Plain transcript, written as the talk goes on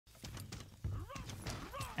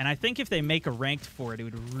And I think if they make a ranked for it, it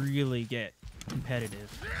would really get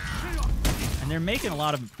competitive. And they're making a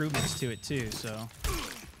lot of improvements to it too, so.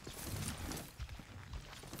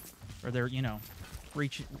 Or they're, you know,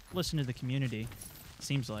 listen to the community, it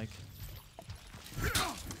seems like.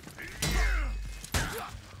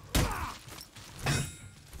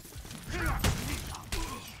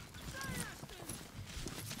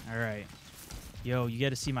 All right. Yo, you got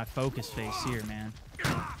to see my focus face here, man.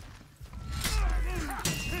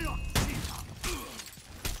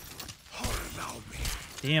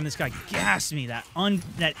 Damn, this guy gassed me, that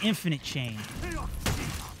infinite chain.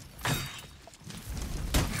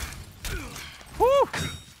 Woo!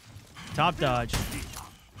 Top dodge.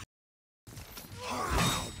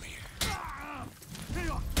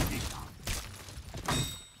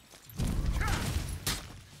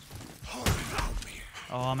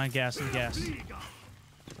 Oh, I'm at gas and gas.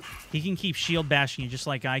 He can keep shield bashing you just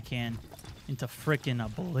like I can into frickin'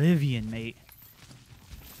 oblivion, mate.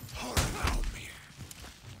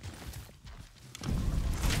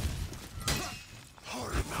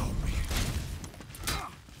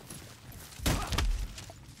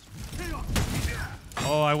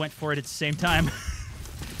 Oh, I went for it at the same time.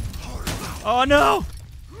 Oh, no!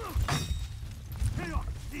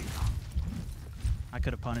 I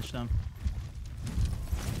could have punished him.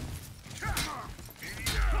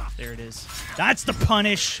 There it is. That's the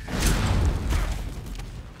punish!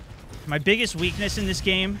 My biggest weakness in this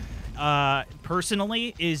game,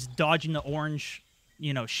 personally, is dodging the orange,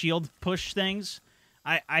 you know, shield push things.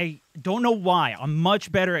 I don't know why. I'm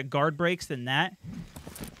much better at guard breaks than that.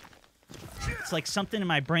 It's like something in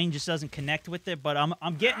my brain just doesn't connect with it, but I'm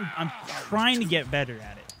trying to get better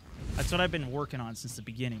at it. That's what I've been working on since the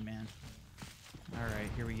beginning, man. All right,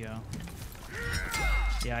 here we go.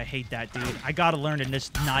 Yeah, I hate that, dude. I gotta learn to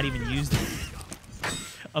just not even use it.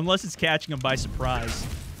 Unless it's catching him by surprise.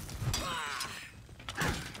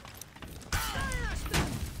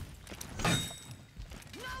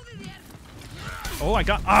 Oh, I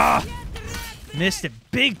got... Ah! Missed it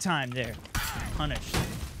big time there. Punished.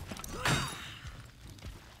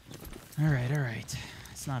 Alright, alright.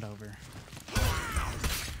 It's not over.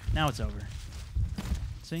 Now it's over.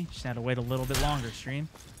 See? Just had to wait a little bit longer, stream.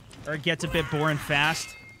 Or it gets a bit boring fast.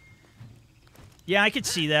 Yeah, I could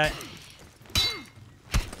see that.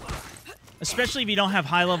 Especially if you don't have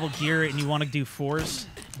high-level gear and you want to do 4s.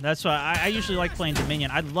 That's why I usually like playing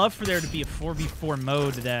Dominion. I'd love for there to be a 4v4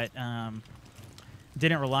 mode that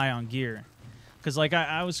didn't rely on gear. Because, like,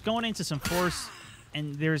 I was going into some 4s,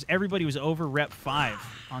 and everybody was over rep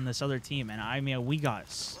 5 on this other team. And, I mean, we got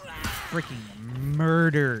freaking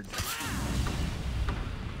murdered.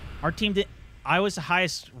 Our team did... I was the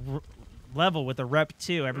highest level with a rep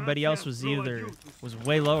 2. Everybody else was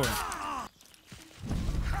way lower.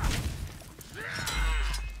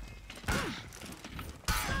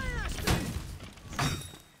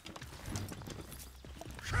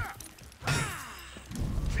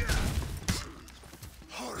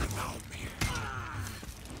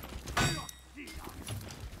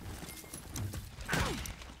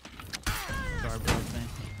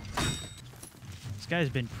 This guy's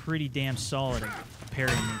been pretty damn solid at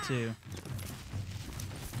parrying me too.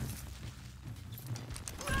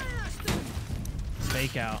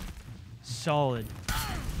 Fake out. Solid.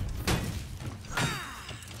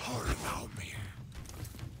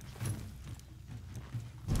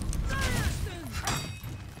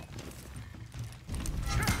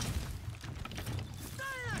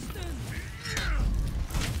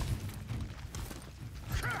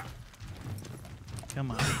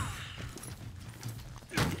 Come on.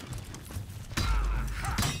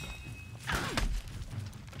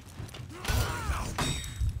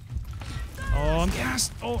 Oh, I'm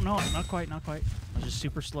gassed. Oh, no, not quite, not quite. I was just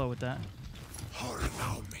super slow with that. All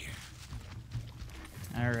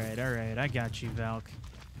right. I got you, Valk.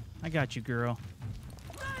 I got you, girl.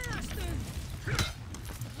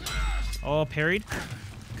 Oh, parried.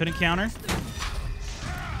 Couldn't counter.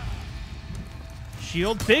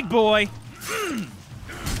 Shield, big boy.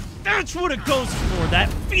 That's what it goes for. That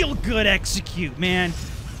feel-good execute, man.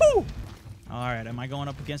 Woo! All right, am I going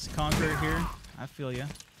up against the Conqueror here? I feel ya.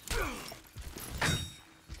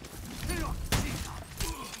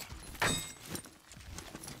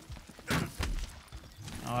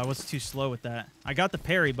 Oh, I was too slow with that. I got the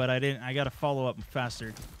parry, but I didn't. I got to follow up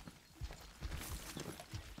faster.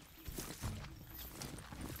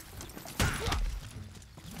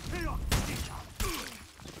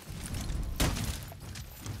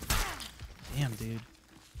 Damn, dude.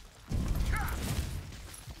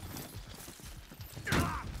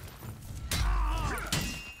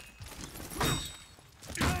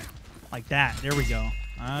 Like that. There we go.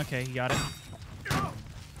 Okay, you got it. Oh,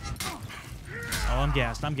 I'm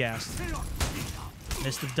gassed. I'm gassed.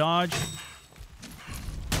 Missed the dodge.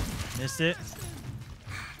 Missed it.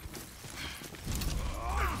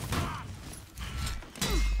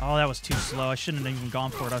 Oh, that was too slow. I shouldn't have even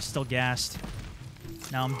gone for it. I was still gassed.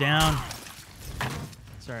 Now I'm down.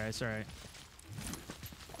 It's alright, it's alright.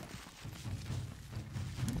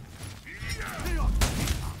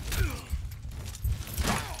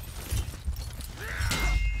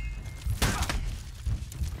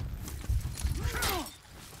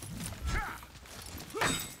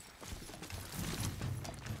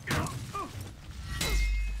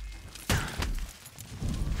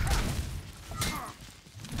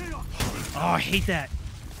 Oh, I hate that.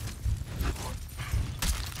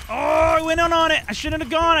 Oh, I went on it. I shouldn't have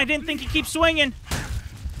gone. I didn't think he'd keep swinging.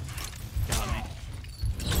 Got me.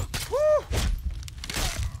 Woo.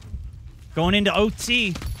 Going into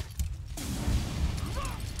OT.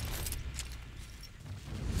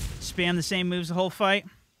 Spam the same moves the whole fight.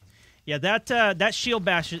 Yeah, that shield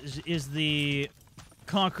bash is the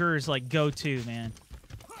Conqueror's like go-to, man.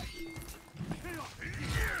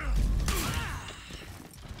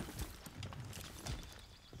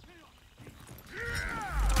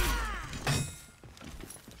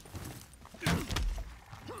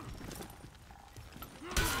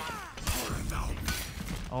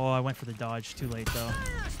 Oh, I went for the dodge. Too late, though.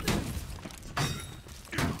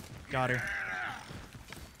 Got her.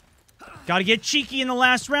 Gotta get cheeky in the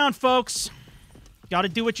last round, folks. Gotta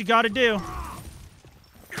do what you gotta do.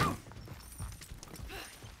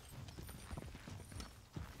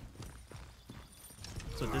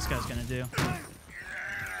 That's what this guy's gonna do.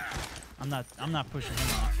 I'm not pushing him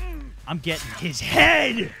off. I'm getting his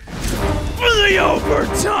head for the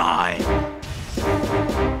overtime!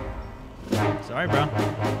 Sorry, bro.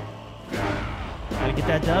 Gotta get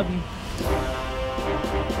that W.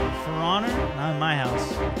 For honor? Not in my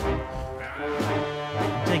house.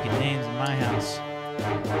 I'm taking names in my house.